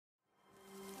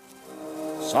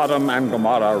Sodom and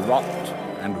Gomorrah rot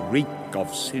and reek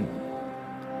of sin.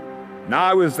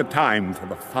 Now is the time for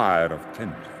the fire of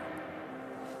cleansing.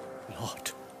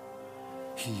 Lord,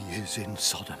 he is in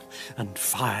Sodom, and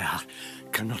fire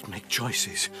cannot make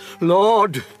choices.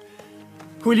 Lord,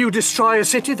 will you destroy a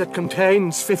city that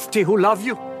contains 50 who love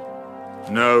you?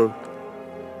 No.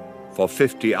 For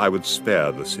 50 I would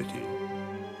spare the city.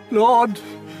 Lord,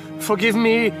 forgive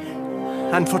me,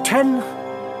 and for 10?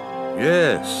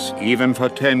 Yes, even for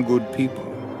 10 good people,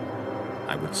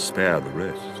 I would spare the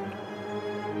rest.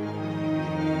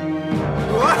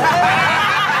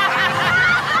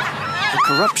 The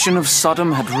corruption of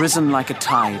Sodom had risen like a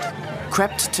tide,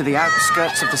 crept to the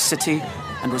outskirts of the city,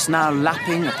 and was now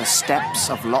lapping at the steps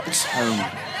of Lot's home.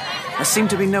 There seemed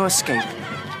to be no escape,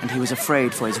 and he was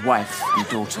afraid for his wife and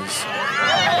daughters.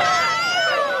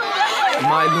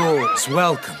 My lords,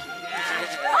 welcome.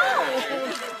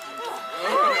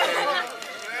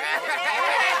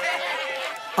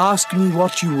 Ask me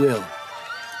what you will.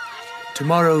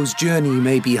 Tomorrow's journey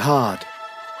may be hard,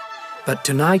 but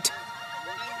tonight,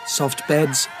 soft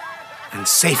beds and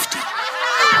safety.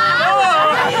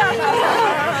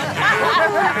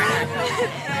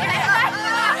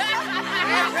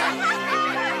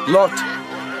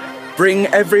 Lot, bring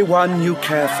everyone you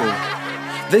care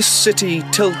for. This city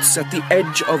tilts at the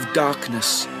edge of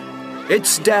darkness.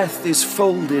 Its death is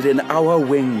folded in our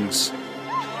wings.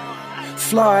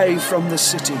 Fly from the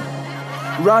city.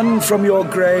 Run from your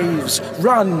graves.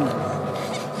 Run.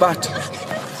 But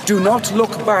do not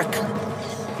look back.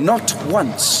 Not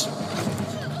once.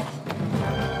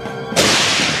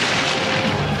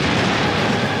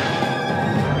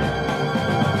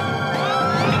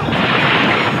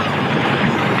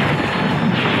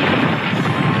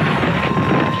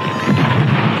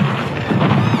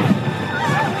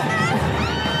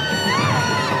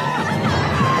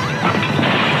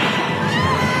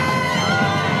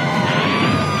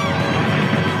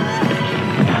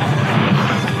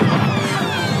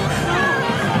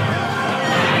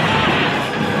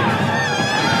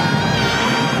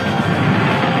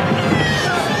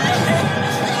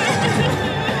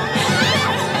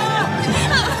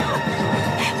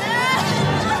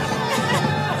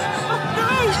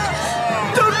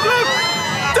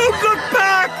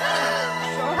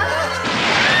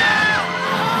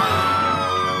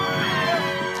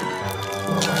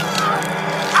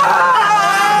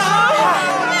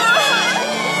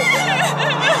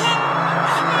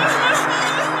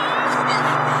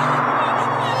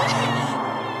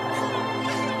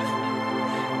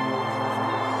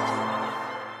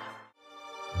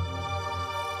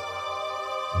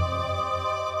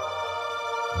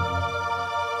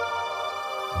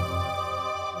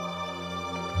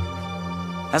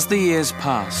 As the years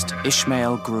passed,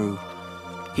 Ishmael grew.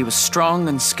 He was strong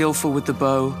and skillful with the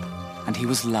bow, and he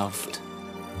was loved.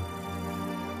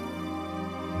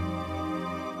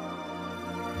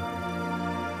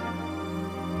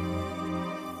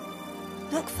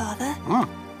 Look, Father.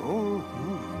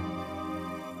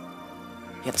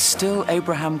 Yet still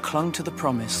Abraham clung to the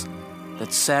promise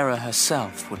that Sarah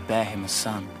herself would bear him a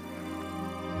son.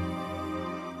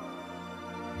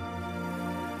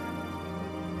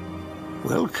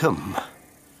 Welcome,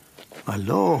 my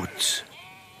lords.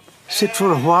 Sit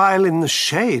for a while in the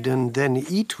shade and then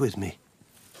eat with me.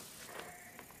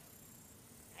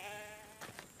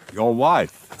 Your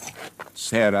wife,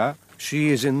 Sarah? She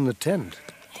is in the tent.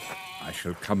 I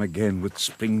shall come again with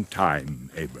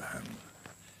springtime, Abraham.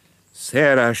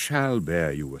 Sarah shall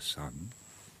bear you a son.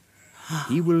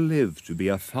 He will live to be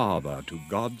a father to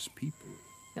God's people.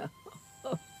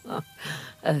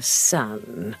 A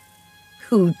son?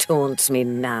 Who taunts me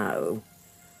now?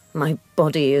 My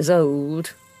body is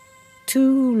old.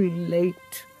 Too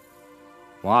late.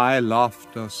 Why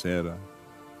laughter, Sarah?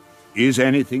 Is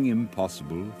anything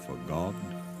impossible for God?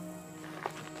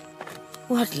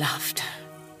 What laughter?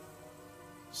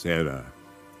 Sarah,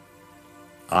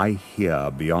 I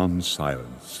hear beyond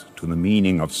silence to the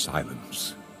meaning of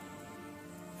silence.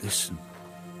 Listen.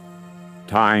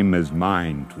 Time is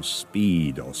mine to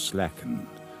speed or slacken.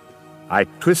 I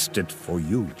twist it for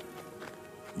you.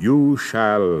 You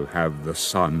shall have the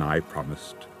son I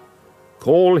promised.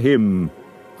 Call him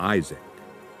Isaac.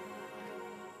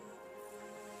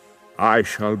 I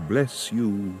shall bless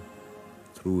you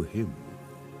through him.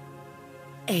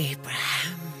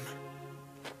 Abraham,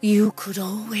 you could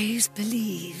always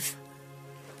believe.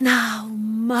 Now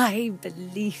my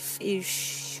belief is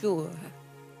sure.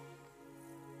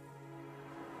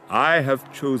 I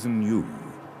have chosen you,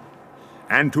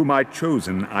 and to my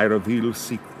chosen I reveal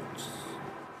secrets.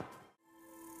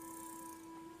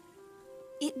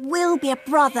 It will be a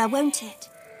brother, won't it?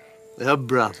 A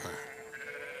brother.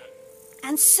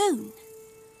 And soon?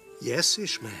 Yes,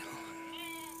 Ishmael.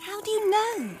 How do you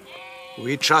know?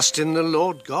 We trust in the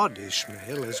Lord God,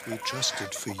 Ishmael, as we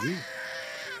trusted for you.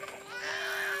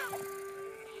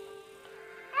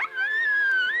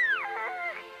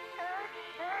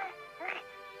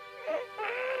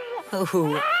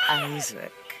 Oh,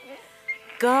 Isaac,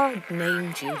 God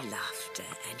named you laughter,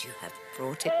 and you have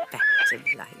brought it back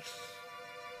to life.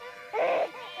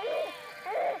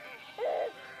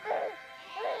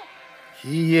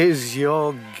 He is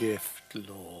your gift,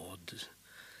 Lord,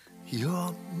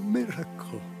 your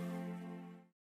miracle.